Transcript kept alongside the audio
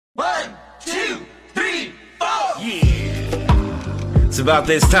about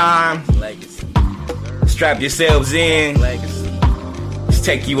this time. Legacy. Strap yourselves in. Legacy. Let's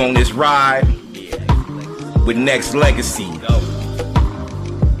take you on this ride with Nexxlegacy. Go.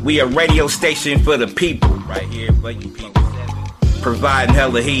 We a radio station for the people, Right here for you people. providing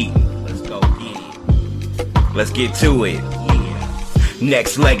hella heat. Let's go get it. Let's get to it.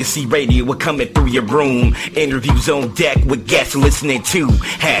 Nexxlegacy Radio, we're coming through your room. Interviews on deck with guests listening to.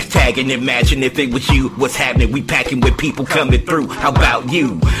 Hashtag and imagine if it was you. What's happening? We packing with people coming through. How about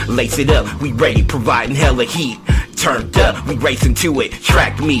you? Lace it up, we ready, providing hella heat. Turned up, we racing to it.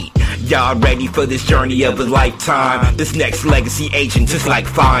 Track meet. Y'all ready for this journey of a lifetime? This Nexxlegacy agent just like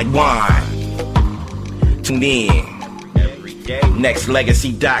fine wine. Tune in. Every day.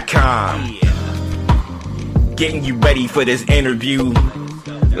 Nexxlegacy.com. Yeah. Getting you ready for this interview.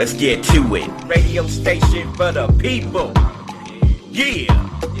 Let's get to it. Radio station for the people. Yeah.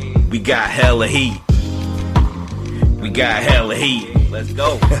 We got hella heat. We got hella heat. Let's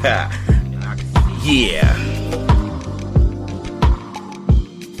go. Yeah.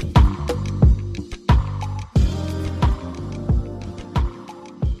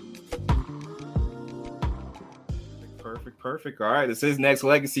 Perfect. All right, this is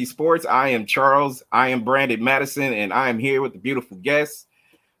Nexxlegacy Sports. I am Charles. I am Brandon Madison, and I am here with the beautiful guests.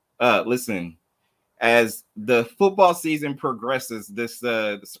 Listen, as the football season progresses, this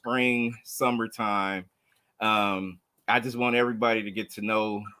the spring, summertime, I just want everybody to get to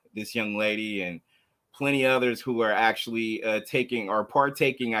know this young lady and plenty others who are actually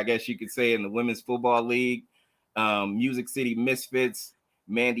partaking, I guess you could say, in the Women's Football League. Music City Misfits.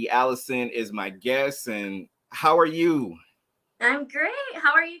 Mandy, Allison is my guest, and how are you? I'm great.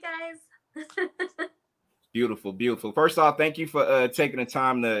 How are you guys? Beautiful. First off, thank you for taking the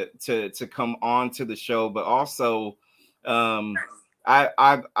time to come on to the show. But also,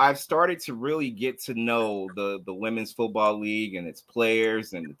 I've started to really get to know the Women's Football League and its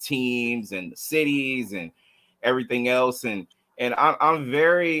players and the teams and the cities and everything else. And I'm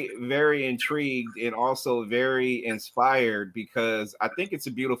very, very intrigued and also very inspired because I think it's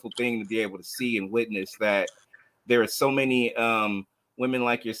a beautiful thing to be able to see and witness that there are so many women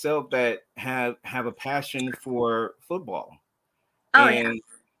like yourself that have a passion for football. Oh, and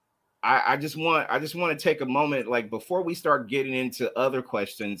yeah. I just want to take a moment, like before we start getting into other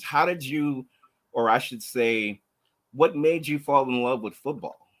questions, how did you, or I should say, what made you fall in love with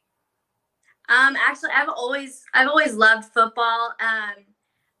football? Actually, I've always loved football. I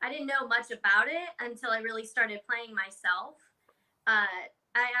didn't know much about it until I really started playing myself. I'm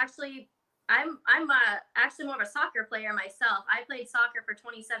actually more of a soccer player myself. I played soccer for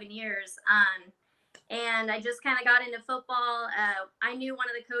 27 years. And I just kind of got into football. I knew one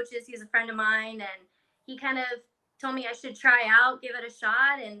of the coaches. He's a friend of mine, and he kind of told me I should try out, give it a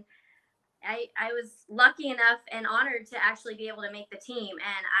shot. And I was lucky enough and honored to actually be able to make the team.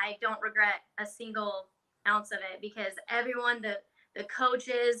 And I don't regret a single ounce of it because everyone, the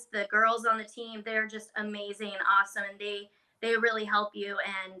coaches, the girls on the team, they're just amazing and awesome. And they really help you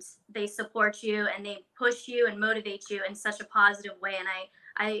and they support you and they push you and motivate you in such a positive way. And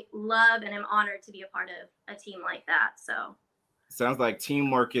I love and am honored to be a part of a team like that. So sounds like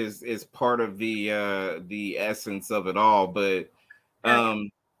teamwork is part of the essence of it all. But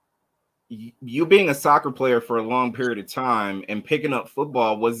you being a soccer player for a long period of time and picking up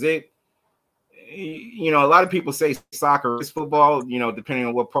football, was it, a lot of people say soccer is football, depending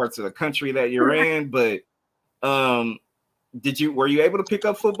on what parts of the country that you're in, but were you able to pick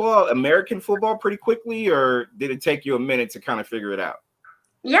up football, American football, pretty quickly, or did it take you a minute to kind of figure it out?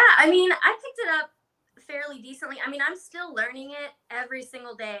 Yeah, I mean, I picked it up fairly decently. I mean, I'm still learning it every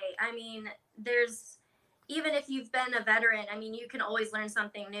single day. I mean, even if you've been a veteran, I mean, you can always learn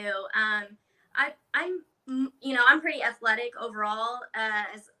something new. I'm pretty athletic overall.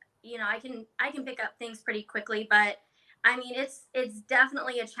 I can pick up things pretty quickly, but I mean, it's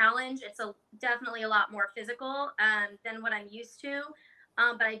definitely a challenge. It's definitely a lot more physical than what I'm used to.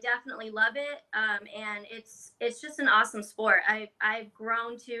 But I definitely love it. And it's just an awesome sport. I've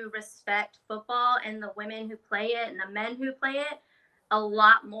grown to respect football and the women who play it and the men who play it a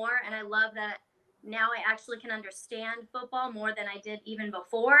lot more. And I love that now I actually can understand football more than I did even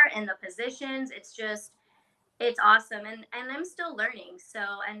before, and the positions. It's awesome. And I'm still learning. So,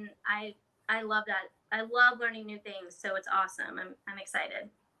 and I love that. I love learning new things. So it's awesome. I'm excited.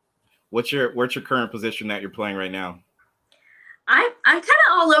 What's your current position that you're playing right now? I'm kind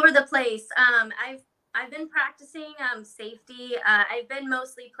of all over the place. I've been practicing safety. I've been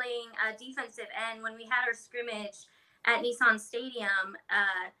mostly playing defensive end. When we had our scrimmage at Nissan Stadium,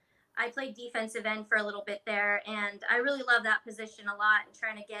 I played defensive end for a little bit there, and I really love that position a lot and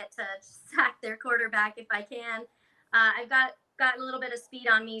trying to get to sack their quarterback if I can. I've got got a little bit of speed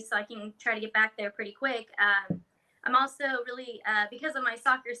on me, so I can try to get back there pretty quick. I'm also really because of my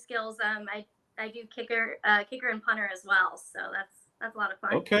soccer skills. I do kicker and punter as well, so that's a lot of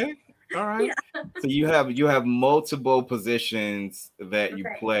fun. Okay, all right. Yeah. So you have multiple positions that you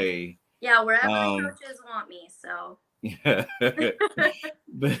Right. play. Yeah, wherever the coaches want me. So. Yeah.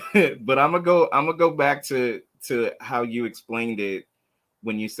 but I'm gonna go back to how you explained it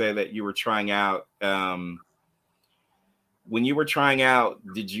when you said that you were trying out. When you were trying out,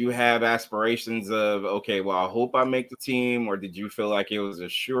 did you have aspirations of, okay, well, I hope I make the team, or did you feel like it was a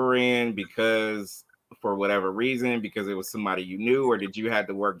sure in because for whatever reason, because it was somebody you knew, or did you have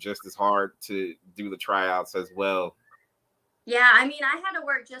to work just as hard to do the tryouts as well? Yeah, I mean, I had to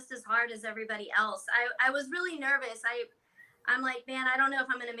work just as hard as everybody else. I was really nervous. I'm like, man, I don't know if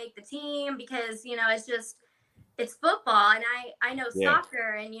I'm going to make the team because, it's football and I know Yeah.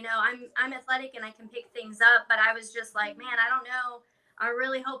 soccer and, I'm athletic and I can pick things up. But I was just like, man, I don't know. I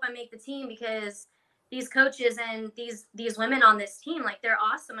really hope I make the team because these coaches and these women on this team, like they're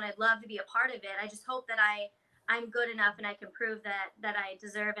awesome and I'd love to be a part of it. I just hope that I'm good enough and I can prove that I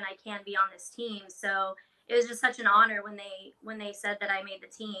deserve and I can be on this team. So it was just such an honor when they said that I made the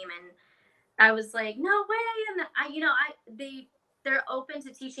team, and I was like, no way. And they're open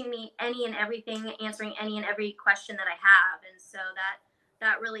to teaching me any and everything, answering any and every question that I have, and so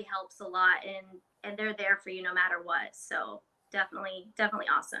that really helps a lot. And they're there for you no matter what. So definitely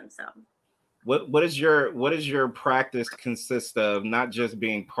awesome. So. What is your practice consist of? Not just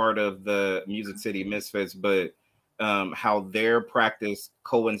being part of the Music City Misfits, but how their practice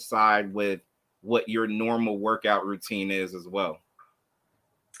coincide with what your normal workout routine is as well.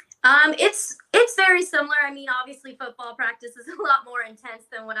 It's very similar. I mean, obviously football practice is a lot more intense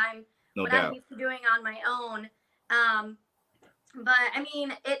than what I'm used to doing on my own. But I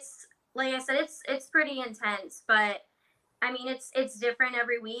mean, it's like I said, it's pretty intense, but I mean, it's different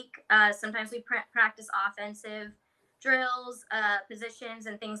every week. Sometimes we practice offensive drills, positions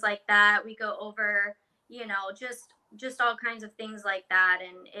and things like that. We go over, just all kinds of things like that.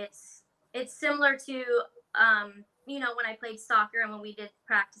 And it's similar to, when I played soccer and when we did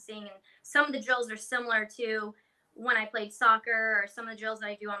practicing, and some of the drills are similar to when I played soccer or some of the drills that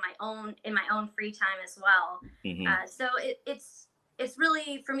I do on my own in my own free time as well. Mm-hmm. So it's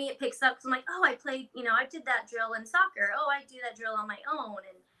really, for me, it picks up because I'm like, oh, I played, I did that drill in soccer. Oh, I do that drill on my own.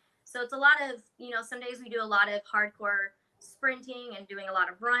 And so it's a lot of, some days we do a lot of hardcore sprinting and doing a lot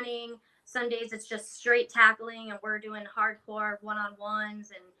of running. Some days it's just straight tackling and we're doing hardcore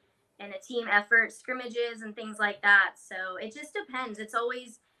one-on-ones and a team effort, scrimmages and things like that. So it just depends. It's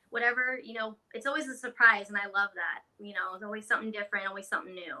always whatever, it's always a surprise. And I love that, it's always something different, always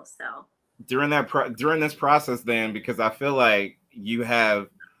something new. So. During this process then, because I feel like you have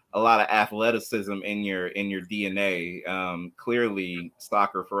a lot of athleticism in your DNA. Clearly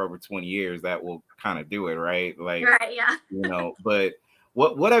soccer for over 20 years, that will kind of do it, right? Like, right, yeah. But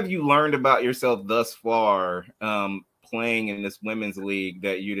what have you learned about yourself thus far playing in this women's league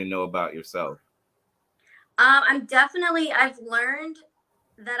that you didn't know about yourself? I've learned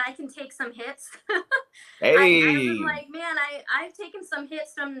that I can take some hits. Hey. I was like, man, I've taken some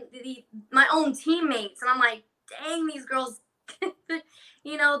hits from my own teammates, and I'm like, dang, these girls,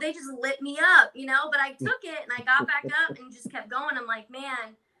 they just lit me up, but I took it and I got back up and just kept going. I'm like,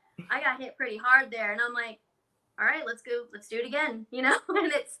 man, I got hit pretty hard there. And I'm like, all right, let's do it again, and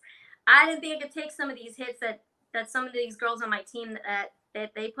I didn't think I could take some of these hits that some of these girls on my team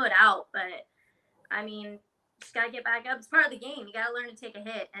that they put out, but I mean, just gotta get back up. It's part of the game. You gotta learn to take a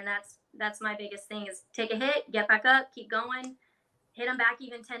hit, and that's my biggest thing is take a hit, get back up, keep going, hit them back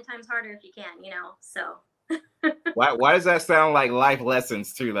even 10 times harder if you can, so. Why does that sound like life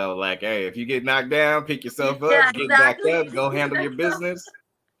lessons too, though? Like, hey, if you get knocked down, pick yourself up, exactly. Get back up, go handle your business.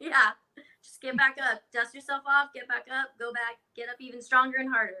 Yeah, just get back up, dust yourself off, get back up, go back, get up even stronger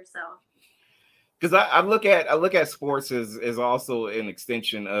and harder. So. Because I look at sports as also an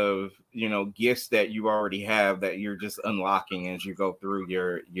extension of gifts that you already have that you're just unlocking as you go through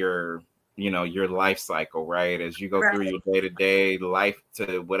your life cycle, right? As you go through your day-to-day life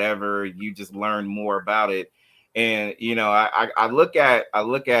to whatever, you just learn more about it. And I look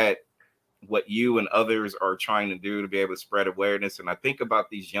at what you and others are trying to do to be able to spread awareness, and I think about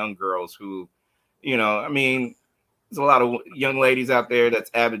these young girls who, I mean, there's a lot of young ladies out there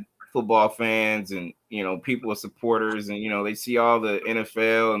that's avid football fans and people are supporters, and they see all the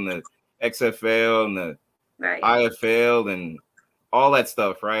NFL and the XFL and the IFL and all that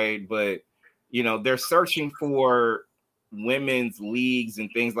stuff, right? But they're searching for women's leagues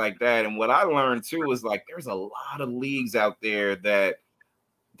and things like that. And what I learned too is like there's a lot of leagues out there that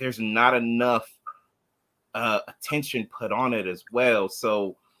there's not enough attention put on it as well.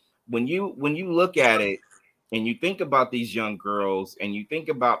 So when you look at it and you think about these young girls and you think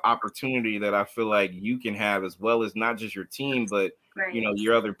about opportunity that I feel like you can have, as well as not just your team, but Right.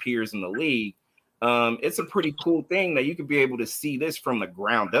 your other peers in the league, it's a pretty cool thing that you could be able to see this from the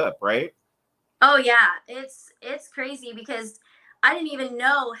ground up, right? Oh yeah, it's crazy because I didn't even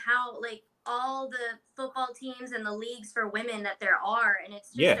know how like all the football teams and the leagues for women that there are, and it's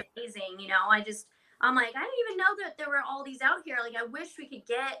just Yeah. amazing. I'm like, I didn't even know that there were all these out here. Like, I wish we could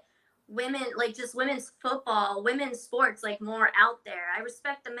get women, like just women's football, women's sports, like more out there. I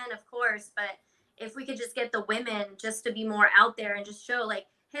respect the men, of course, but if we could just get the women just to be more out there and just show like,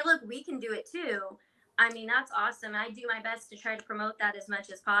 hey, look, we can do it too. I mean, that's awesome. I do my best to try to promote that as much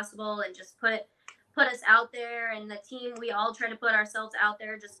as possible and just put us out there. And the team, we all try to put ourselves out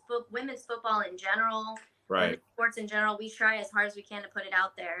there. Just women's football in general, Right. women's sports in general. We try as hard as we can to put it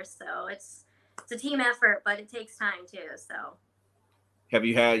out there. So it's a team effort, but it takes time too. So. Have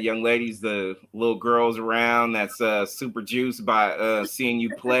you had young ladies, the little girls around that's super juiced by seeing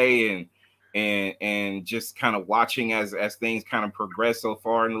you play and just kind of watching as things kind of progress so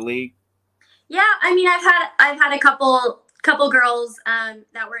far in the league? Yeah, I mean, I've had a couple girls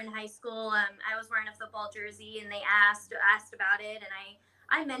that were in high school. I was wearing a football jersey, and they asked about it, and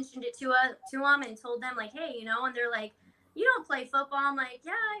I mentioned it to them and told them like, hey, and they're like, you don't play football? I'm like,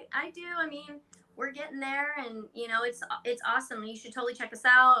 yeah, I do. I mean, we're getting there, and it's awesome. You should totally check us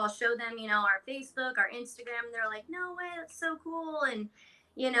out. I'll show them, our Facebook, our Instagram. And they're like, no way, that's so cool, and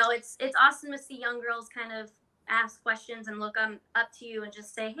it's awesome to see young girls kind of ask questions and look up to you and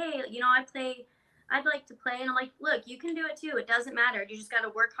just say, hey, I'd like to play. And I'm like, look, you can do it too. It doesn't matter. You just got to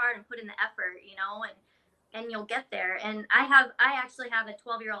work hard and put in the effort, and you'll get there. And I actually have a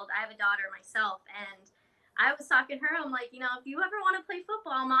 12-year-old. I have a daughter myself, and I was talking to her. I'm like, if you ever want to play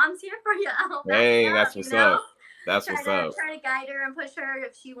football, mom's here for you. Hey, that's what's up. That's what's up. Try to guide her and push her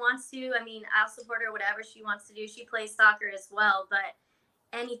if she wants to. I mean, I'll support her whatever she wants to do. She plays soccer as well, but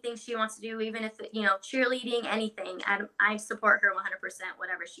anything she wants to do, even if cheerleading, anything, I support her 100%,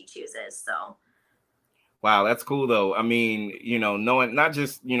 whatever she chooses. So wow, that's cool though. I mean, knowing not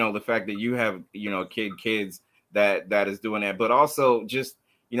just the fact that you have kids that is doing that, but also just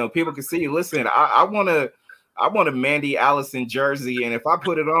people can see. Listen, I want a Mandy Allison jersey, and if I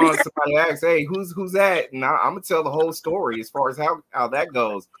put it on, somebody asks, hey, who's that? And I'm gonna tell the whole story as far as how that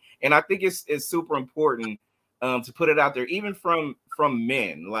goes. And I think it's super important to put it out there, even from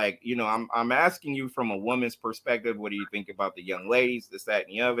men. Like, I'm asking you from a woman's perspective. What do you think about the young ladies, this, that,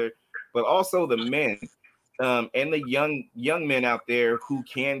 and the other, but also the men and the young men out there who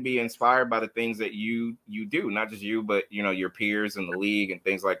can be inspired by the things that you do, not just you, but your peers in the league and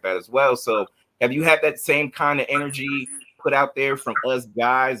things like that as well. So have you had that same kind of energy put out there from us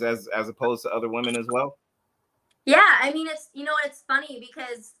guys as opposed to other women as well? Yeah, I mean, it's it's funny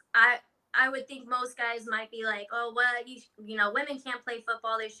because I would think most guys might be like, oh, what, women can't play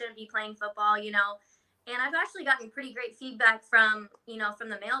football. They shouldn't be playing football, And I've actually gotten pretty great feedback from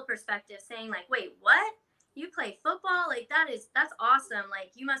the male perspective saying like, wait, what? You play football? Like, that's awesome.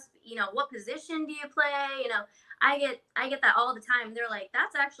 Like, you must, what position do you play? I get that all the time. They're like,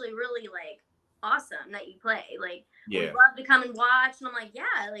 that's actually really like awesome that you play. Like, Yeah. We'd love to come and watch. And I'm like,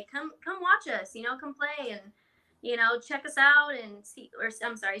 yeah, like come watch us, come play and, check us out and see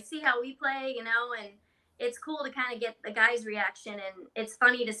how we play, and it's cool to kind of get the guys' reaction. And it's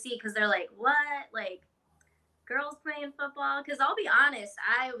funny to see because they're like, what? Like, girls playing football? Because I'll be honest,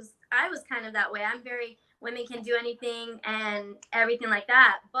 I was kind of that way. I'm very women can do anything and everything like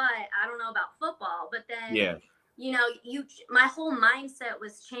that, but I don't know about football. But then, yeah, my whole mindset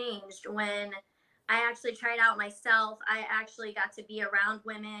was changed when I actually tried out myself. I actually got to be around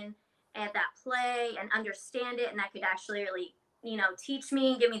women at that play and understand it, and that could actually really, teach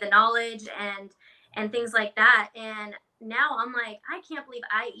me, give me the knowledge and things like that. And now I'm like, I can't believe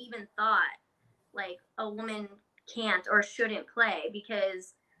I even thought like a woman can't or shouldn't play,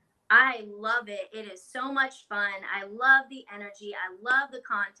 because I love it. It is so much fun. I love the energy. I love the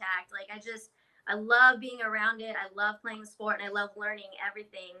contact. Like, I love being around it. I love playing the sport, and I love learning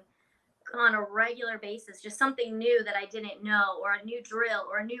everything on a regular basis, just something new that I didn't know, or a new drill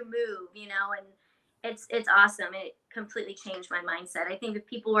or a new move, and it's awesome. It completely changed my mindset. I think if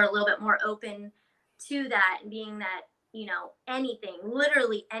people were a little bit more open to that, and being that, anything,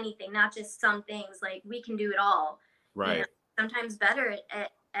 literally anything, not just some things, like we can do it all. right. Sometimes better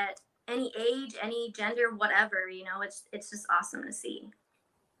at any age, any gender, whatever, it's just awesome to see.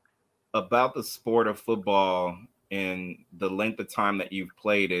 About the sport of football and the length of time that you've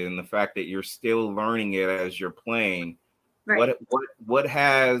played it and the fact that you're still learning it as you're playing, Right. what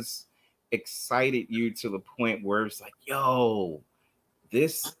has excited you to the point where it's like, yo,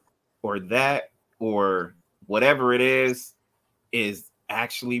 this or that or whatever it is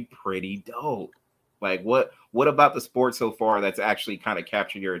actually pretty dope? Like what about the sport so far that's actually kind of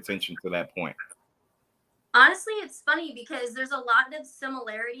captured your attention to that point? Honestly, it's funny because there's a lot of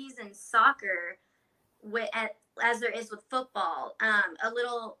similarities in soccer as there is with football. A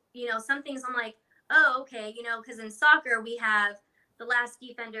little, some things I'm like, oh, okay, because in soccer we have the last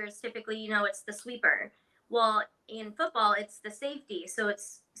defender is typically, it's the sweeper. Well, in football, it's the safety. So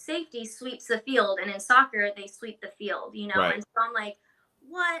it's safety sweeps the field, and in soccer they sweep the field, Right. And so I'm like,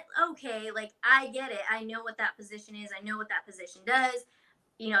 what? Okay, like I get it. I know what that position is. I know what that position does.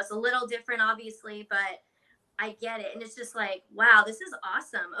 It's a little different, obviously, but I get it. And it's just like, wow, this is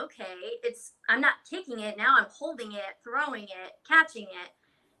awesome. Okay. I'm not kicking it. Now I'm holding it, throwing it, catching it,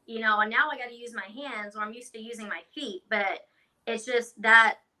 and now I got to use my hands, or I'm used to using my feet. But it's just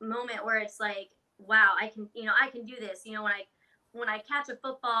that moment where it's like, wow, I can do this. When I catch a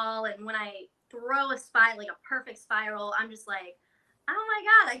football and when I throw like a perfect spiral, I'm just like, oh my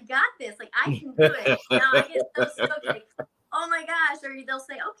God, I got this. Like I can do it. I get so stoked. Like, oh my gosh. Or they'll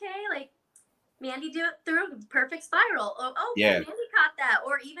say, okay, like, Mandy threw a perfect spiral. Oh, okay, Yeah. Mandy caught that.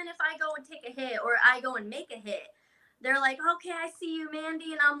 Or even if I go and take a hit, or I go and make a hit, they're like, okay, I see you,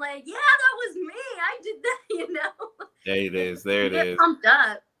 Mandy. And I'm like, yeah, that was me. I did that, There it is. There it get is. pumped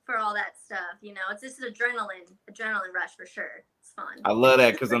up for all that stuff. It's just an adrenaline rush for sure. It's fun. I love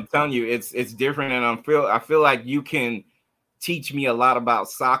that because I'm telling you, it's different, and I feel like you can teach me a lot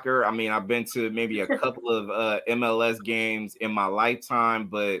about soccer. I mean, I've been to maybe a couple of MLS games in my lifetime,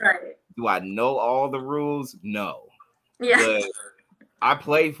 but Right. do I know all the rules? No. Yeah. But I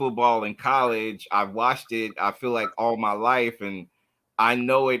played football in college. I've watched it, I feel like, all my life, and I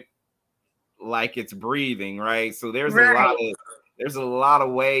know it like it's breathing, right? So there's a lot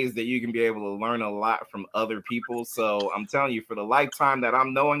of ways that you can be able to learn a lot from other people. So I'm telling you, for the lifetime that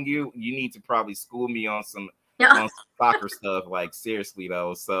I'm knowing you, you need to probably school me on some soccer stuff, like seriously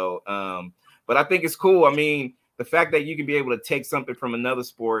though. So but I think it's cool. I mean, the fact that you can be able to take something from another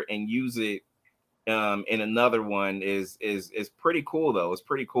sport and use it in another one is pretty cool though. It's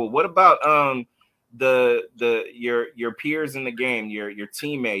pretty cool. What about your peers in the game, your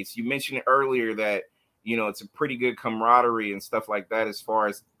teammates? You mentioned earlier that it's a pretty good camaraderie and stuff like that as far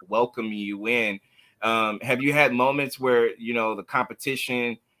as welcoming you in. Have you had moments where the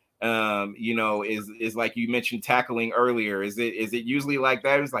competition is like you mentioned tackling earlier? Is it usually like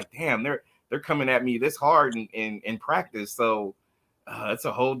that? It's like, damn, they're coming at me this hard in practice, so it's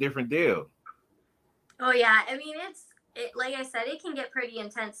a whole different deal. Oh yeah, I mean like I said, it can get pretty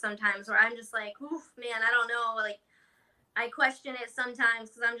intense sometimes where I'm just like, oof, man, I don't know. Like I question it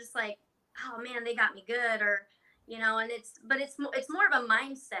sometimes because I'm just like, oh man, they got me good, or and it's more of a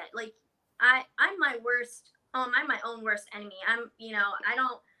mindset. Like I'm my worst. I'm my own worst enemy. I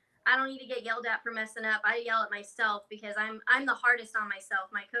don't need to get yelled at for messing up. I yell at myself because I'm the hardest on myself.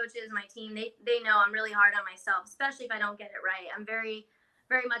 My coaches, my team, they know I'm really hard on myself, especially if I don't get it right. I'm very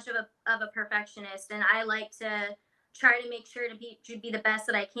very much of a perfectionist, and I like to try to make sure to be the best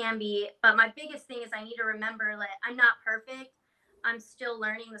that I can be. But my biggest thing is I need to remember that I'm not perfect. I'm still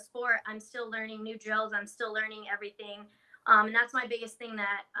learning the sport. I'm still learning new drills. I'm still learning everything. And that's my biggest thing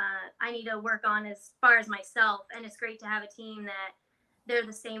that I need to work on as far as myself. And it's great to have a team that they're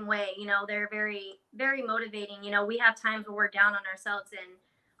the same way. They're very, very motivating. We have times where we're down on ourselves, and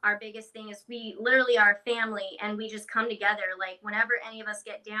our biggest thing is we literally are a family, and we just come together. Like whenever any of us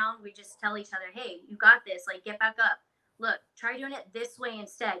get down, we just tell each other, hey, you got this. Like, get back up. Look, try doing it this way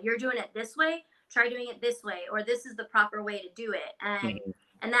instead. You're doing it this way. Try doing it this way, or this is the proper way to do it.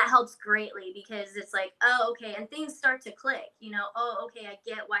 And that helps greatly because it's like, oh, okay. And things start to click, oh, okay, I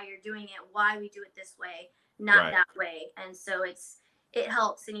get why you're doing it, why we do it this way, not that way. And so it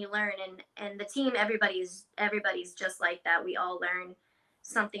helps, and you learn, and the team, everybody's just like that. We all learn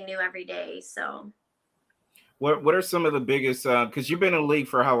something new every day. So what are some of the biggest because you've been in the league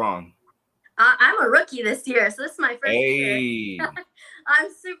for how long? I'm a rookie this year, so this is my first year. Hey. I'm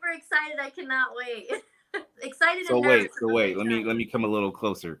super excited. I cannot wait. Excited So and nervous. wait, let me come a little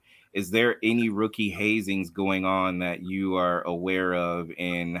closer. Is there any rookie hazings going on that you are aware of,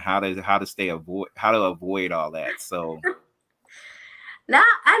 and how to avoid all that? So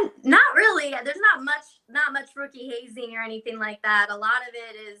I'm not really. There's not much rookie hazing or anything like that. A lot of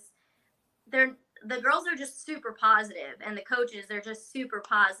it is the girls are just super positive, and the coaches, they're just super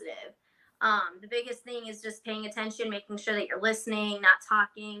positive. The biggest thing is just paying attention, making sure that you're listening, not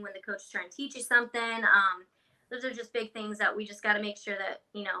talking when the coach is trying to teach you something. Those are just big things that we just got to make sure that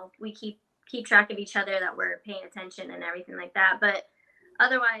we keep track of each other, that we're paying attention and everything like that. But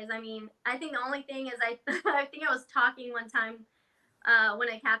otherwise, I mean, I think the only thing is I think I was talking one time when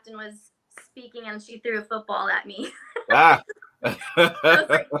a captain was speaking and she threw a football at me. Ah. I was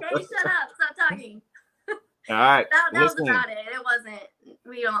like, hey, shut up, stop talking. All right. That was about it. It wasn't,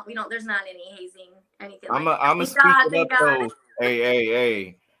 we don't, there's not any hazing, anything like that. I'm going to speak it up, though.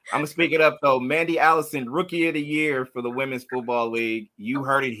 Hey. I'm going to speak it up, though. Mandy Allison, Rookie of the Year for the Women's Football League. You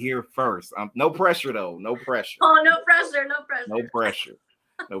heard it here first. No pressure, though. No pressure. Oh, no pressure.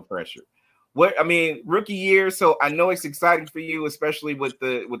 No pressure. What I mean, rookie year. So I know it's exciting for you, especially with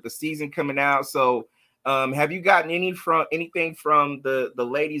the season coming out. So have you gotten anything from the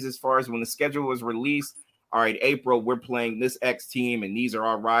ladies as far as when the schedule was released? All right, April, we're playing this X team, and these are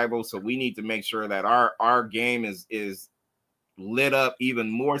our rivals. So we need to make sure that our game is lit up even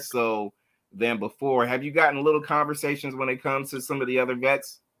more so than before. Have you gotten little conversations when it comes to some of the other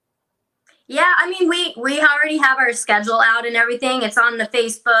vets? Yeah, I mean, we already have our schedule out and everything. It's on the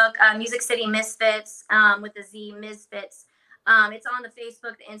Facebook, Music City Misfits, with the Z Misfits. It's on the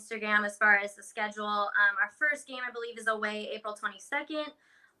Facebook, the Instagram, as far as the schedule. Our first game, I believe, is away April 22nd.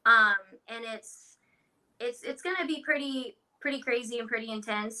 And it's going to be pretty crazy and pretty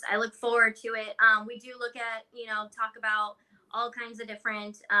intense. I look forward to it. We do look at, talk about all kinds of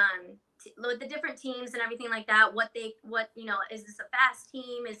different, the different teams and everything like that. Is this a fast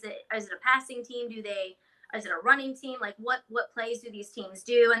team? Is it a passing team? Is it a running team? Like what plays do these teams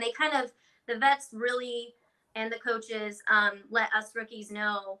do? And they the vets really, and the coaches, let us rookies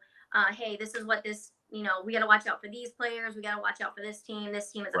know, hey, this is what this, we got to watch out for these players. We got to watch out for this team. This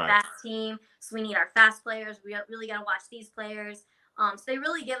team is a fast team. So we need our fast players. We really got to watch these players. So they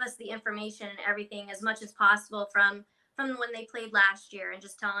really give us the information and everything as much as possible from when they played last year, and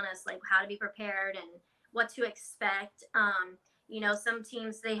just telling us like how to be prepared and what to expect. Some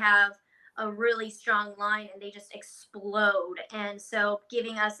teams, they have a really strong line and they just explode. And so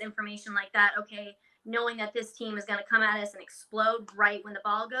giving us information like that, okay, knowing that this team is going to come at us and explode right when the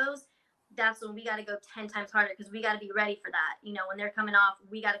ball goes, that's when we got to go 10 times harder, because we got to be ready for that. When they're coming off,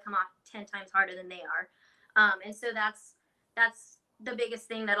 we got to come off 10 times harder than they are. And so that's the biggest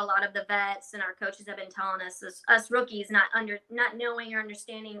thing that a lot of the vets and our coaches have been telling us, is us rookies not knowing or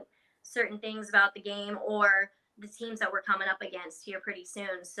understanding certain things about the game or the teams that we're coming up against here pretty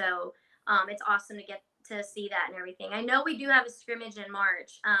soon. So it's awesome to get to see that and everything. I know we do have a scrimmage in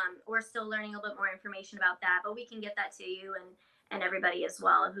March. We're still learning a little bit more information about that, but we can get that to you and everybody as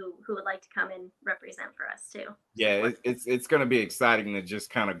well who would like to come and represent for us too. Yeah, it's going to be exciting to just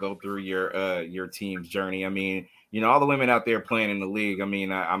kind of go through your team's journey. I mean, all the women out there playing in the league. I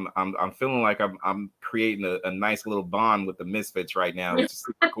mean, I'm feeling like I'm creating a nice little bond with the Misfits right now, which is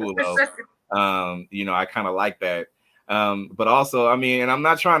super cool though. I kind of like that. But also, I mean, and I'm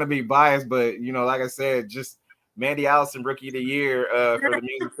not trying to be biased, but like I said, just Mandy Allison, Rookie of the Year for the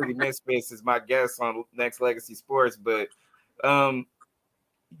Music City Misfits, is my guest on Nexxlegacy Sports. But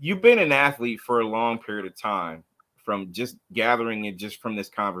you've been an athlete for a long period of time, from just gathering it just from this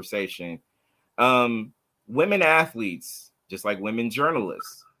conversation. Women athletes, just like women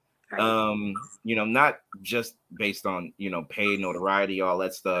journalists, not just based on, pay, notoriety, all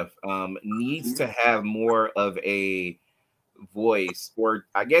that stuff, needs to have more of a voice, or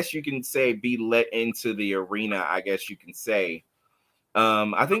I guess you can say be let into the arena, I guess you can say.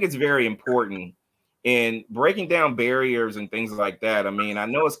 I think it's very important in breaking down barriers and things like that. I mean, I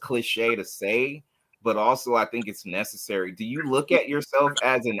know it's cliche to say, but also I think it's necessary. Do you look at yourself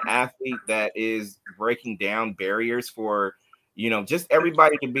as an athlete that is breaking down barriers for, just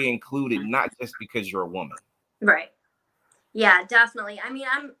everybody to be included, not just because you're a woman? Right. Yeah, definitely. I mean,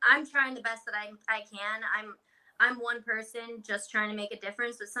 I'm trying the best that I can. I'm one person just trying to make a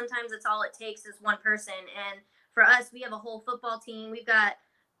difference, but sometimes it's all it takes is one person. And for us, we have a whole football team. We've got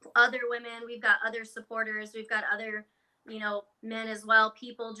other women, we've got other supporters, we've got other, men as well,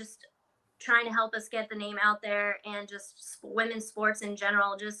 people just trying to help us get the name out there, and just women's sports in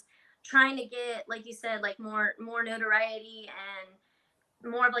general, just trying to get, like you said, like more notoriety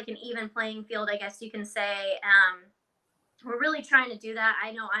and more of like an even playing field, I guess you can say. We're really trying to do that.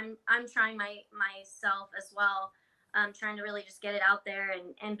 I know I'm trying myself as well. I'm trying to really just get it out there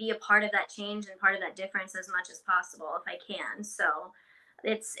and be a part of that change and part of that difference as much as possible if I can. So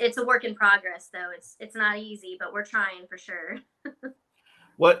it's a work in progress though. It's not easy, but we're trying for sure.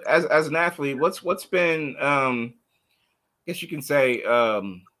 What as an athlete, what's been I guess you can say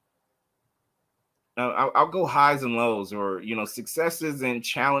I'll go highs and lows, or successes and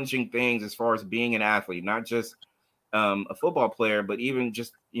challenging things as far as being an athlete, not just a football player, but even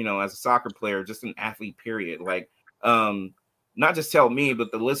just as a soccer player, just an athlete period. Like not just tell me,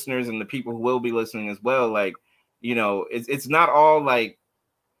 but the listeners and the people who will be listening as well, like it's not all like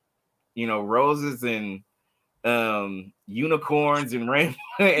roses and unicorns and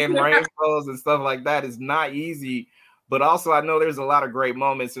rainbows and stuff like that is not easy. But also, I know there's a lot of great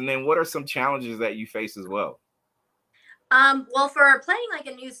moments. And then, what are some challenges that you face as well? Well, for playing like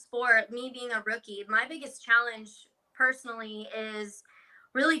a new sport, me being a rookie, my biggest challenge personally is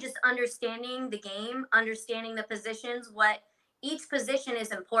really just understanding the game, understanding the positions, what each position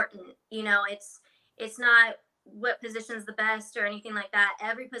is important. It's not what position is the best or anything like that.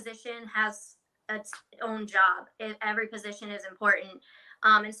 Every position has its own job. Every position is important.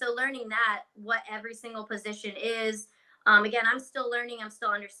 And so learning that, what every single position is, again, I'm still learning, I'm still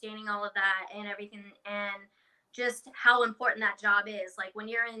understanding all of that and everything. And just how important that job is. Like when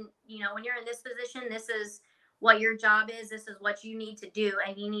you're in this position, this is what your job is. This is what you need to do,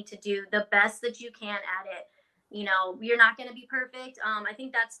 and you need to do the best that you can at it. You're not going to be perfect. I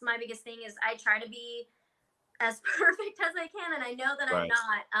think that's my biggest thing is I try to be as perfect as I can, and I know that I'm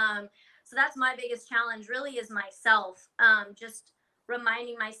not. So that's my biggest challenge really is myself. Just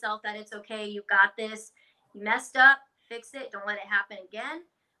reminding myself that it's okay. You got this. You messed up, fix it. Don't let it happen again.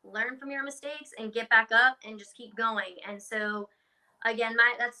 Learn from your mistakes and get back up and just keep going. And so again,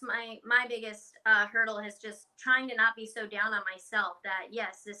 that's my biggest hurdle is just trying to not be so down on myself that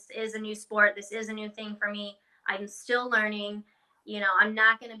yes, this is a new sport. This is a new thing for me. I'm still learning. I'm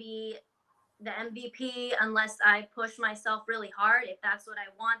not going to be the MVP unless I push myself really hard. If that's what I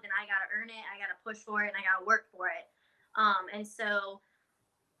want, then I got to earn it. I got to push for it and I got to work for it. And so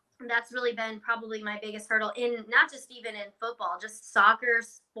that's really been probably my biggest hurdle in not just even in football, just soccer,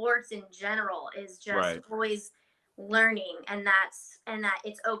 sports in general is just always learning and that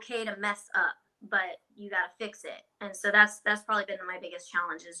it's okay to mess up, but you got to fix it. And so that's probably been my biggest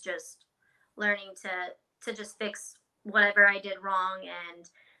challenge is just learning to just fix whatever I did wrong and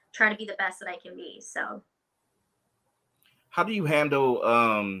try to be the best that I can be. So how do you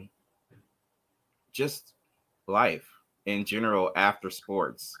handle just life in general after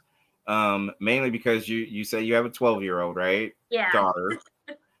sports? Mainly because you say you have a 12-year-old, right? Yeah. Daughter.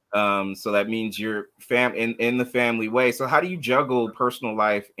 So that means you're in the family way. So how do you juggle personal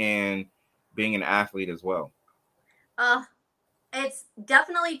life and being an athlete as well? It's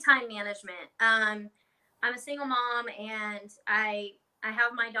definitely time management. I'm a single mom and I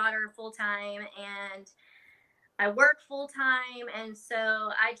have my daughter full time and I work full time. And so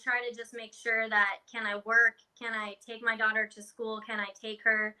I try to just make sure that can I work? Can I take my daughter to school? Can I take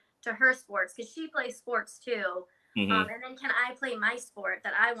her to her sports? Because she plays sports too. Mm-hmm. And then can I play my sport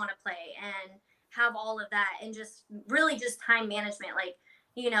that I want to play and have all of that and just really just time management. Like,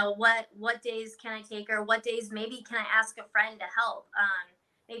 what days can I take her? What days maybe can I ask a friend to help?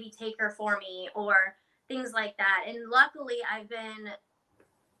 Maybe take her for me or things like that. And luckily I've been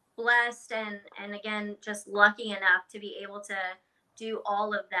blessed and again just lucky enough to be able to do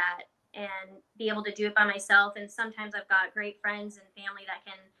all of that and be able to do it by myself. And sometimes I've got great friends and family that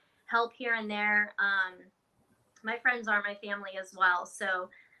can help here and there. My friends are my family as well. So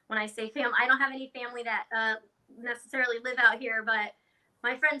when I say family, I don't have any family that necessarily live out here, but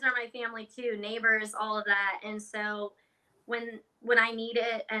my friends are my family too, neighbors, all of that. And so when I need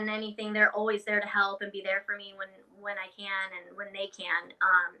it and anything, they're always there to help and be there for me when I can and when they can.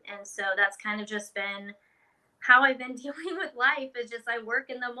 And so that's kind of just been how I've been dealing with life. Is just I work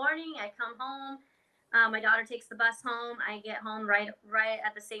in the morning, I come home, my daughter takes the bus home, I get home right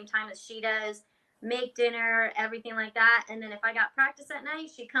at the same time as she does, make dinner, everything like that. And then if I got practice at night,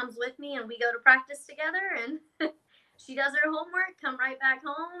 she comes with me and we go to practice together and she does her homework, come right back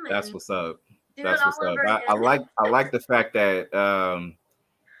home. And that's what's up. That's what's up. I like the fact that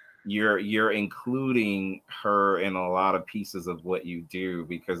you're including her in a lot of pieces of what you do,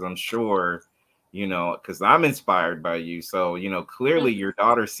 because I'm sure, because I'm inspired by you. So, clearly your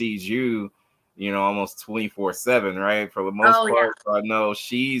daughter sees you, almost 24/7, right? For the most part. Yeah. So I know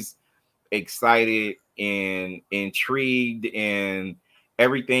she's excited and intrigued and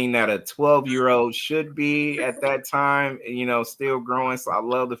everything that a 12-year-old should be at that time, still growing. So I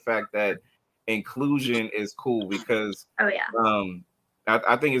love the fact that inclusion is cool because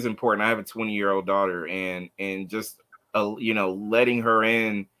I think it's important. I have a 20-year-old daughter and just letting her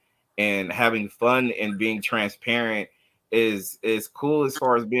in and having fun and being transparent is cool as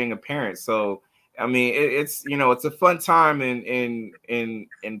far as being a parent. So I mean, it's it's a fun time in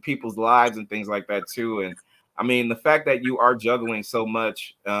people's lives and things like that too. And I mean, the fact that you are juggling so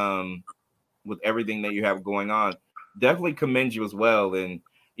much with everything that you have going on definitely commends you as well. And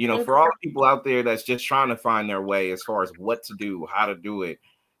for all the people out there that's just trying to find their way as far as what to do, how to do it,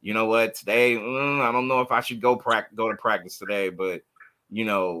 you know what, today, I don't know if I should go to practice today, but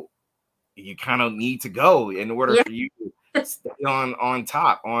you kind of need to go in order for you stay on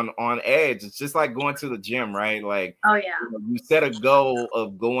top, on edge. It's just like going to the gym, right? Like, Oh yeah. You set a goal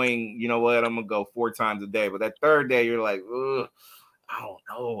of going, you know what, I'm gonna go 4 times a day, but that third day you're like, ugh, I don't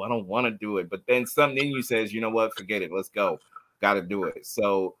know, I don't want to do it. But then something in you says, you know what, forget it, let's go, got to do it.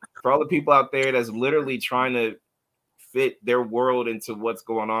 So for all the people out there that's literally trying to fit their world into what's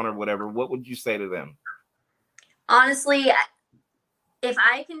going on or whatever, what would you say to them? Honestly, if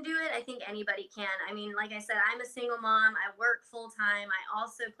I can do it, I think anybody can. I mean, like I said, I'm a single mom. I work full time. I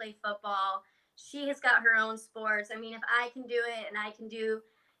also play football. She has got her own sports. I mean, if I can do it and I can do,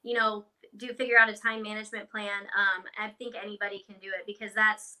 figure out a time management plan, I think anybody can do it, because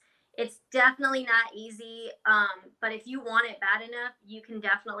it's definitely not easy. But if you want it bad enough, you can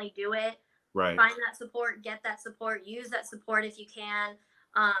definitely do it. Right. Find that support, get that support, use that support if you can.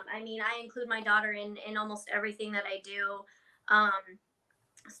 I mean, I include my daughter in almost everything that I do.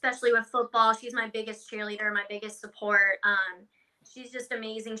 Especially with football. She's my biggest cheerleader, my biggest support. She's just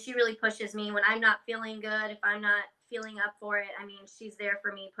amazing. She really pushes me when I'm not feeling good. If I'm not feeling up for it, I mean, she's there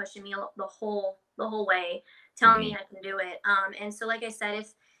for me, pushing me the whole way, telling me I can do it. And so, like I said,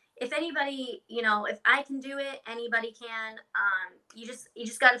 if anybody, if I can do it, anybody can. You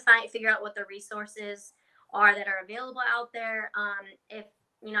just got to figure out what the resources are that are available out there. If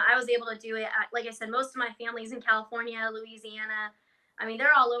I was able to do it, like I said, most of my family's in California, Louisiana. I mean,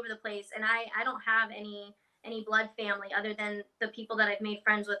 they're all over the place, and I don't have any blood family other than the people that I've made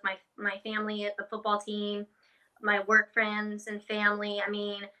friends with, my family at the football team, my work friends and family. I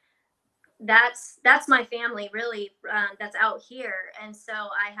mean, that's my family, really, that's out here. And so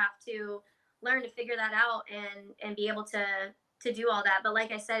I have to learn to figure that out and be able to do all that. But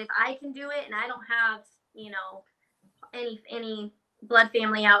like I said, if I can do it and I don't have, any blood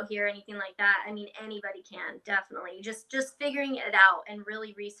family out here, anything like that, I mean, anybody can, definitely. Just figuring it out and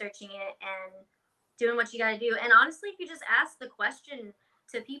really researching it and doing what you got to do. And honestly, if you just ask the question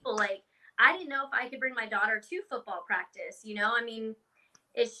to people, like, I didn't know if I could bring my daughter to football practice. I mean,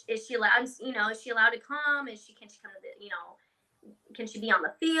 is she allowed? Is she allowed to come? Can she come to the? Can she be on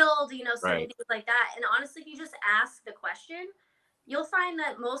the field? Certain things like that. And honestly, if you just ask the question, you'll find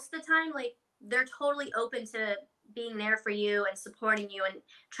that most of the time, like, they're totally open to being there for you and supporting you and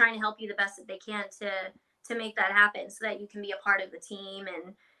trying to help you the best that they can to make that happen, so that you can be a part of the team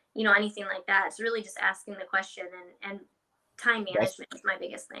and anything like that. It's really just asking the question, and time management is my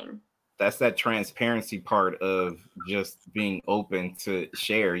biggest thing. That's that transparency part of just being open to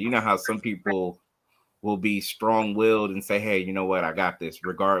share. You know how some people will be strong-willed and say, hey, you know what, I got this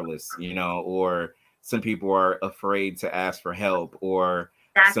regardless, or some people are afraid to ask for help, or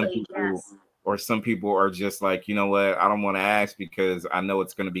some people are just like, you know what, I don't want to ask because I know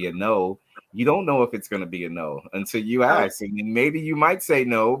it's going to be a no. You don't know if it's going to be a no until you ask. And maybe you might say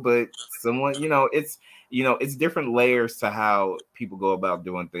no, but someone, it's different layers to how people go about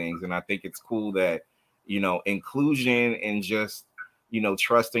doing things. And I think it's cool that, inclusion and just,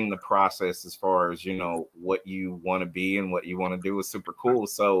 trusting the process as far as, what you want to be and what you want to do is super cool.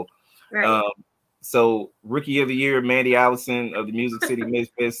 So, So Rookie of the Year, Mandy Allison of the Music City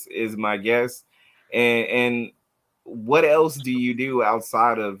Misfits is my guest. And what else do you do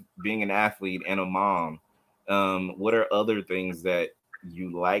outside of being an athlete and a mom? What are other things that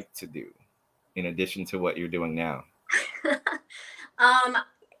you like to do in addition to what you're doing now?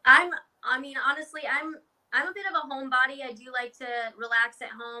 Honestly, I'm a bit of a homebody. I do like to relax at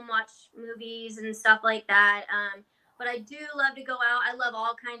home, watch movies and stuff like that. But I do love to go out. I love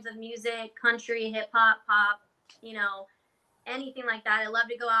all kinds of music, country, hip hop, pop, anything like that. I love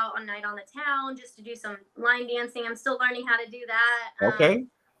to go out on night on the town just to do some line dancing. I'm still learning how to do that. Okay.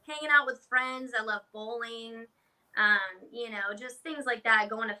 Hanging out with friends. I love bowling. Just things like that.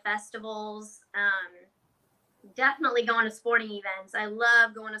 Going to festivals. Definitely going to sporting events. I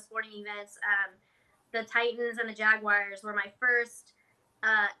love going to sporting events. The Titans and the Jaguars were my first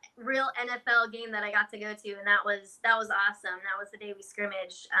real NFL game that I got to go to, and that was awesome. That was the day we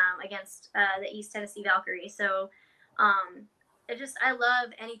scrimmaged against the East Tennessee Valkyrie. So I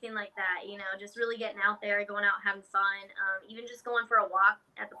love anything like that, just really getting out there, going out, having fun, even just going for a walk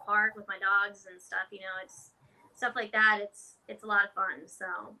at the park with my dogs and stuff. It's stuff like that. It's a lot of fun. So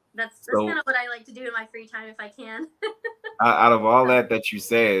that's kind of what I like to do in my free time if I can. Out of all that you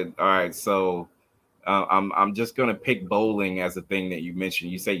said, all right, so I'm just gonna pick bowling as a thing that you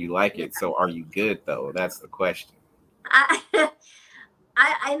mentioned. You say you like it, so are you good though? That's the question. I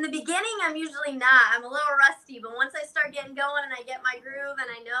in the beginning, I'm usually not. I'm a little rusty, but once I start getting going and I get my groove and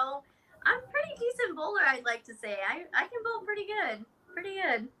I know, I'm a pretty decent bowler. I'd like to say I can bowl pretty good.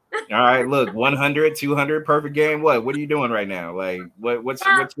 All right, look, 100, 200, perfect game. What are you doing right now? Like what's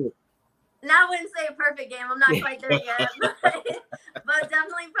your? And I wouldn't say a perfect game. I'm not quite there yet, but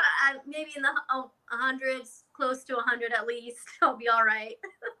definitely maybe in the hundreds, close to 100 at least. I'll be all right.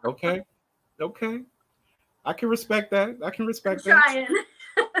 Okay. I can respect that. I'm trying.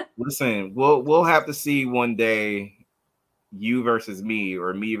 Listen, we'll have to see one day, you versus me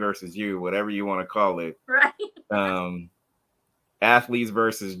or me versus you, whatever you want to call it. Right. Athletes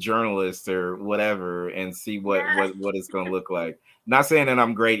versus journalists or whatever, and see what it's going to look like. Not saying that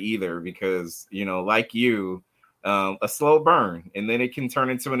I'm great either, because like you, a slow burn and then it can turn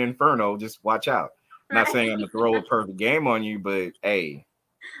into an inferno. Just watch out. Right. Not saying I'm gonna throw a perfect game on you, but hey.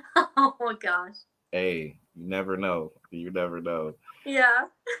 Oh my gosh. Hey, you never know. Yeah.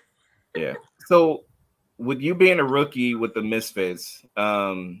 Yeah. So with you being a rookie with the Misfits,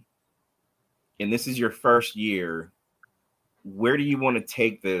 and this is your first year, where do you want to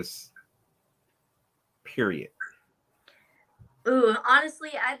take this? Period. Ooh, honestly,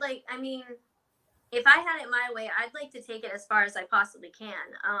 if I had it my way, I'd like to take it as far as I possibly can.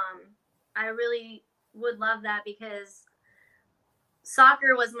 I really would love that, because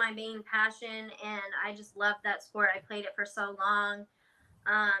soccer was my main passion and I just loved that sport. I played it for so long.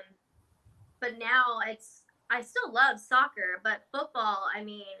 But now I still love soccer, but football,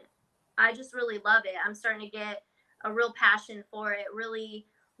 I just really love it. I'm starting to get a real passion for it, really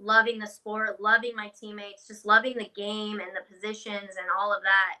loving the sport, loving my teammates, just loving the game and the positions and all of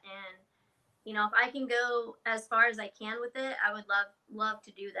that. And if I can go as far as I can with it, I would love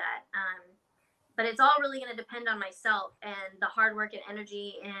to do that. But it's all really going to depend on myself and the hard work and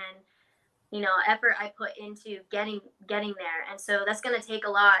energy and effort I put into getting there. And so that's going to take a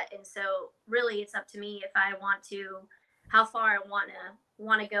lot. And so really it's up to me if I want to, how far I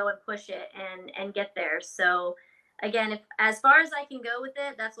want to go and push it and get there. So again, if as far as I can go with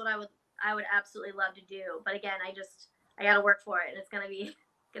it, that's what I would absolutely love to do. But again, I got to work for it, and it's going to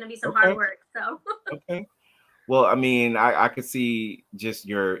be some hard work. So okay. Well, I could see just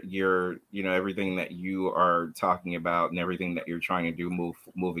your everything that you are talking about and everything that you're trying to do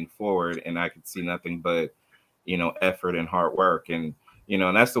moving forward, and I could see nothing but effort and hard work, and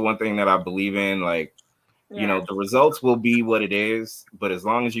and that's the one thing that I believe in. Like, the results will be what it is, but as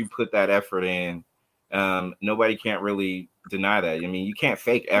long as you put that effort in, nobody can't really deny that. You can't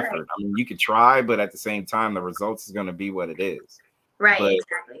fake effort. Right. You could try, but at the same time, the results is going to be what it is. Right, but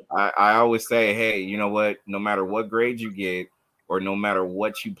exactly. I always say, hey, you know what? No matter what grade you get or no matter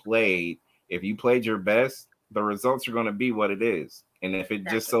what you played, if you played your best, the results are going to be what it is. And if it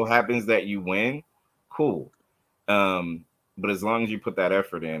just so happens that you win, cool. But as long as you put that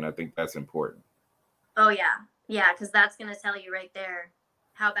effort in, I think that's important. Oh, yeah. Yeah, because that's going to tell you right there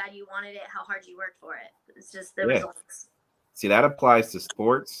how bad you wanted it, how hard you worked for it. It's just the results. See, that applies to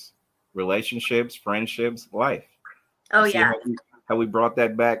sports, relationships, friendships, life. Oh, yeah. How we brought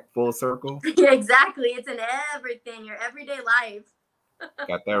that back full circle? Yeah, exactly. It's in everything, your everyday life.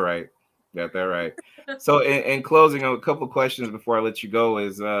 Got that right. So in closing, a couple of questions before I let you go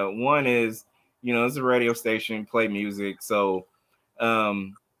is one is, it's a radio station, play music. So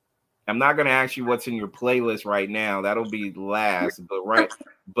I'm not going to ask you what's in your playlist right now. That'll be last.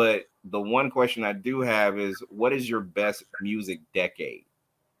 But the one question I do have is, what is your best music decade?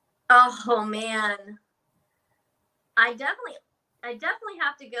 Oh, man. I definitely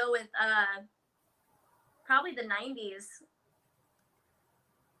have to go with probably the 90s.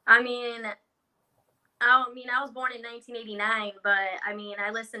 I was born in 1989, but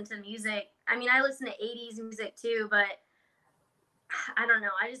I listen to music. I listen to 80s music too, but I don't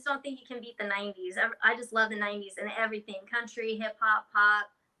know. I just don't think you can beat the 90s. I just love the 90s and everything. Country, hip hop,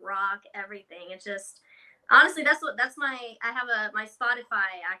 pop, rock, everything. It's just, honestly, I have my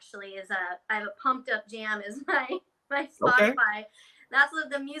Spotify actually I have a pumped up jam is my Spotify. Okay. That's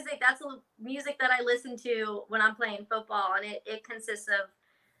the music that I listen to when I'm playing football, and it consists of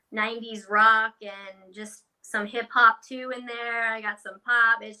 90s rock and just some hip hop too in there. I got some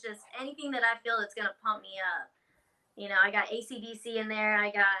pop. It's just anything that I feel that's gonna pump me up. I got AC/DC in there.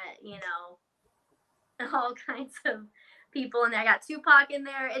 I got all kinds of people in there. I got Tupac in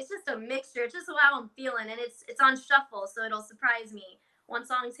there. It's just a mixture. It's just how I'm feeling, and it's on shuffle, so it'll surprise me. One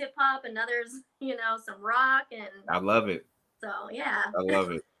song's hip hop, another's some rock, and I love it. So yeah, I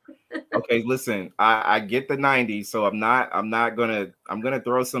love it. Okay, listen, I get the 90s, so I'm gonna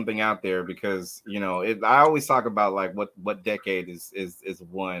throw something out there because I always talk about like what decade is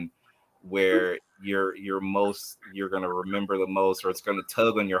one where you're gonna remember the most, or it's gonna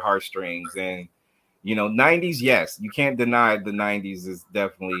tug on your heartstrings. And 90s, yes, you can't deny the 90s is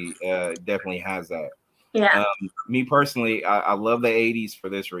definitely has that. Yeah. Me personally, I love the 80s for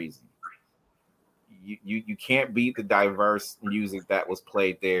this reason. you can't beat the diverse music that was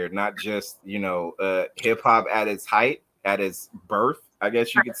played there. Not just hip hop at its height, at its birth, I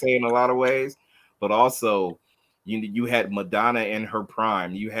guess you could say in a lot of ways, but also you had Madonna in her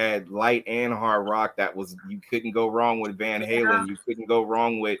prime. You had light and hard rock you couldn't go wrong with Van Halen. You couldn't go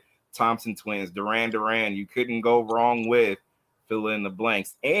wrong with Thompson Twins, Duran Duran. You couldn't go wrong with fill in the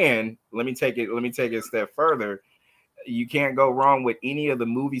blanks. And let me take it a step further. You can't go wrong with any of the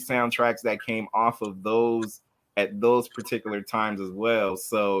movie soundtracks that came off of those at those particular times as well.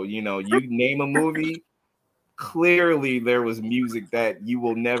 So, you name a movie, clearly there was music that you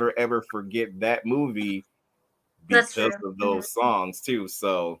will never ever forget that movie because of those songs too.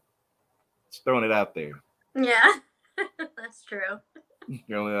 So just throwing it out there. Yeah, that's true.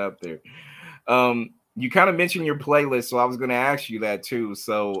 Throwing it out there. You kind of mentioned your playlist, so I was going to ask you that too.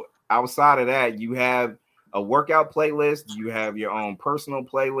 So outside of that, you have a workout playlist. You have your own personal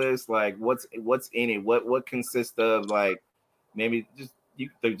playlist. Like what's in it? What consists of, like, maybe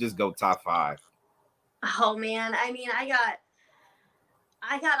just go top 5. Oh man, I mean, I got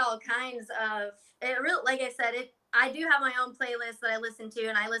all kinds of it. Really, like I said, I do have my own playlist that I listen to,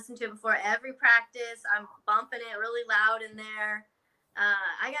 and I listen to it before every practice. I'm bumping it really loud in there.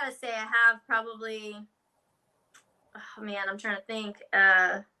 I gotta say, I have probably. Oh man, I'm trying to think.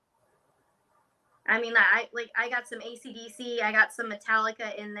 I mean, I got some AC/DC. I got some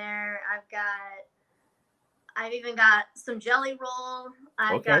Metallica in there. I've even got some Jelly Roll.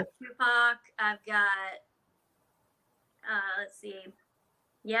 I've got Tupac. I've got. Let's see.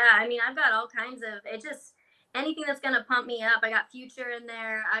 Yeah, I mean, I've got all kinds of it. Just anything that's gonna pump me up. I got Future in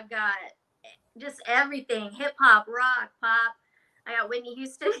there. I've got just everything: hip hop, rock, pop. I got Whitney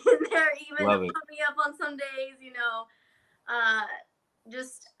Houston in there, even to pump me up on some days.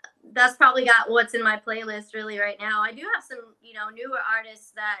 Just that's probably got what's in my playlist really right now. I do have some, newer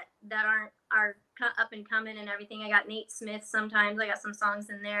artists that are up and coming and everything. I got Nate Smith sometimes. I got some songs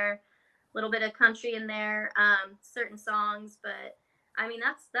in there, a little bit of country in there, certain songs, but I mean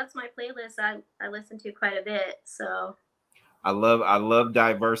that's my playlist. I listen to quite a bit. So I love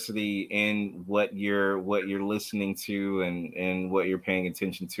diversity in what you're listening to and what you're paying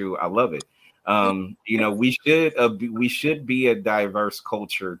attention to. I love it. We should be a diverse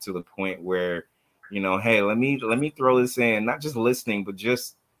culture to the point where, hey, let me throw this in, not just listening, but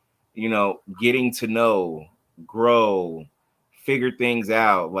just, getting to know, grow, figure things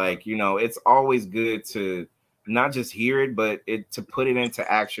out. Like, it's always good to not just hear it, but to put it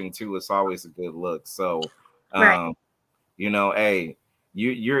into action too. It's always a good look. So, right. Hey,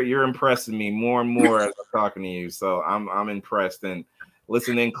 you're impressing me more and more as I'm talking to you. So I'm impressed. And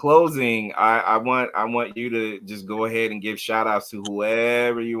listen, in closing, I want you to just go ahead and give shout outs to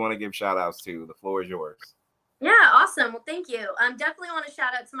whoever you want to give shout outs to. The floor is yours. Yeah, awesome. Well, thank you. Definitely want to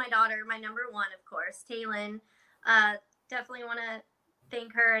shout out to my daughter, my number one, of course, Taylin. Definitely want to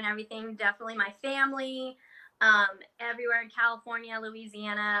thank her and everything. Definitely my family, everywhere in California,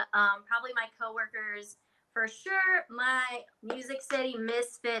 Louisiana, probably my coworkers. For sure, my Music City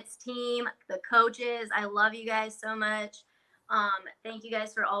Misfits team, the coaches. I love you guys so much. Thank you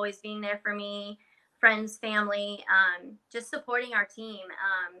guys for always being there for me, friends, family, just supporting our team.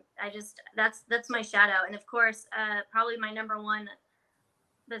 That's my shout out. And of course, probably my number one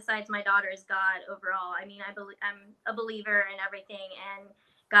besides my daughter is God overall. I mean, I'm a believer in everything, and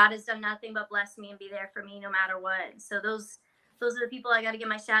God has done nothing but bless me and be there for me no matter what. So those are the people I got to give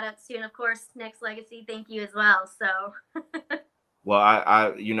my shout outs to. And of course, Nexxlegacy, thank you as well. So, well,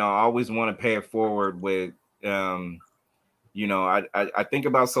 I always want to pay it forward with, I think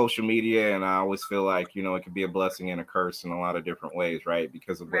about social media, and I always feel like, it could be a blessing and a curse in a lot of different ways, right?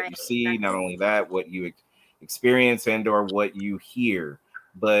 Because of what you see, not only that, what you experience and or what you hear.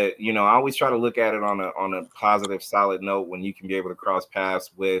 But, I always try to look at it on a positive, solid note when you can be able to cross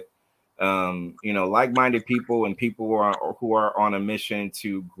paths with, like-minded people and people who are on a mission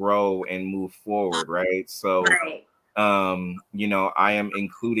to grow and move forward, right? So, I am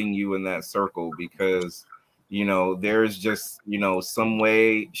including you in that circle because, there's just, some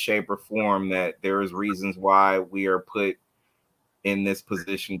way, shape, or form that there is reasons why we are put in this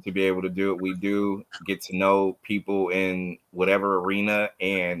position to be able to do what we do, get to know people in whatever arena,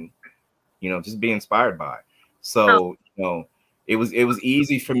 and, just be inspired by. So, it was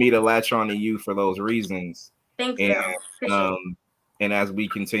easy for me to latch on to you for those reasons. Thank you. And as we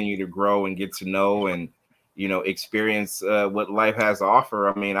continue to grow and get to know and, experience what life has to offer,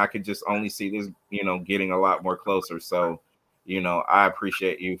 I mean, I could just only see this, getting a lot more closer. So, I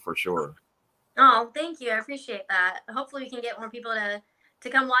appreciate you for sure. Oh, thank you. I appreciate that. Hopefully we can get more people to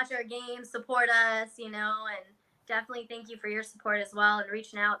come watch our games, support us, and definitely thank you for your support as well, and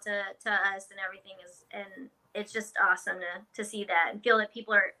reaching out to us and everything and it's just awesome to see that and feel that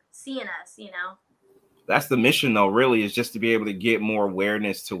people are seeing us, you know. That's the mission though, really, is just to be able to get more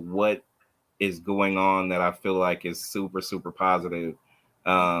awareness to what is going on that I feel like is super, super positive.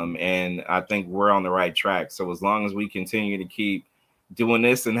 And I think we're on the right track. So as long as we continue to keep doing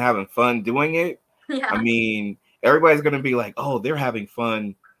this and having fun doing it, Yeah. I mean, everybody's going to be like, oh, they're having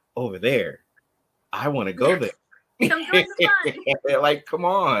fun over there. I want to go there. Come join the fun. Like, come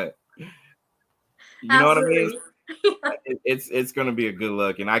on. You know what I mean? It's going to be a good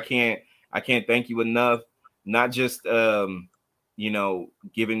look. And I can't thank you enough. Not just, you know,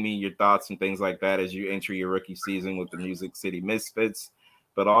 giving me your thoughts and things like that as you enter your rookie season with the Music City Misfits,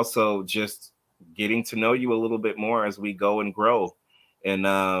 but also just getting to know you a little bit more as we go and grow.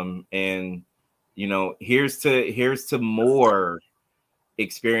 And you know, here's to more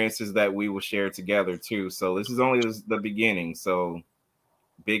experiences that we will share together too. So this is only the beginning. So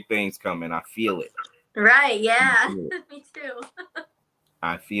big things coming. I feel it. Right. Yeah. Me too.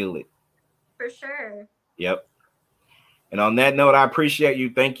 I feel it. For sure. Yep. And on that note, I appreciate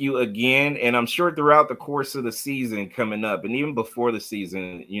you. Thank you again. And I'm sure throughout the course of the season coming up, and even before the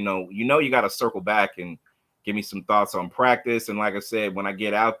season, you got to circle back and give me some thoughts on practice. And like I said, when I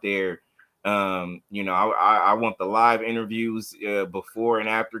get out there, you know, I want the live interviews before and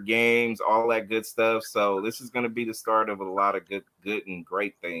after games, all that good stuff. So this is going to be the start of a lot of good and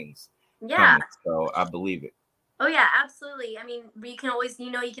great things. Yeah. Coming. So I believe it. Oh yeah, absolutely. I mean, you can always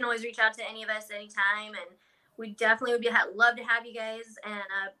reach out to any of us anytime, and we definitely would love to have you guys, and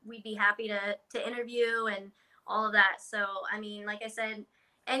we'd be happy to interview and all of that. So, I mean, like I said,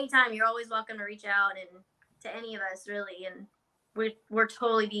 anytime, you're always welcome to reach out and to any of us really, and we're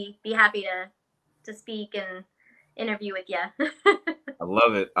totally be happy to speak and interview with you. I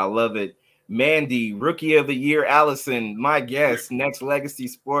love it. I love it. Mandy, Rookie of the Year, Allison, my guest, Nexxlegacy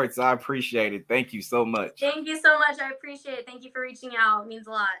Sports. I appreciate it. Thank you so much. Thank you so much. I appreciate it. Thank you for reaching out. It means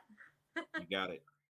a lot. You got it.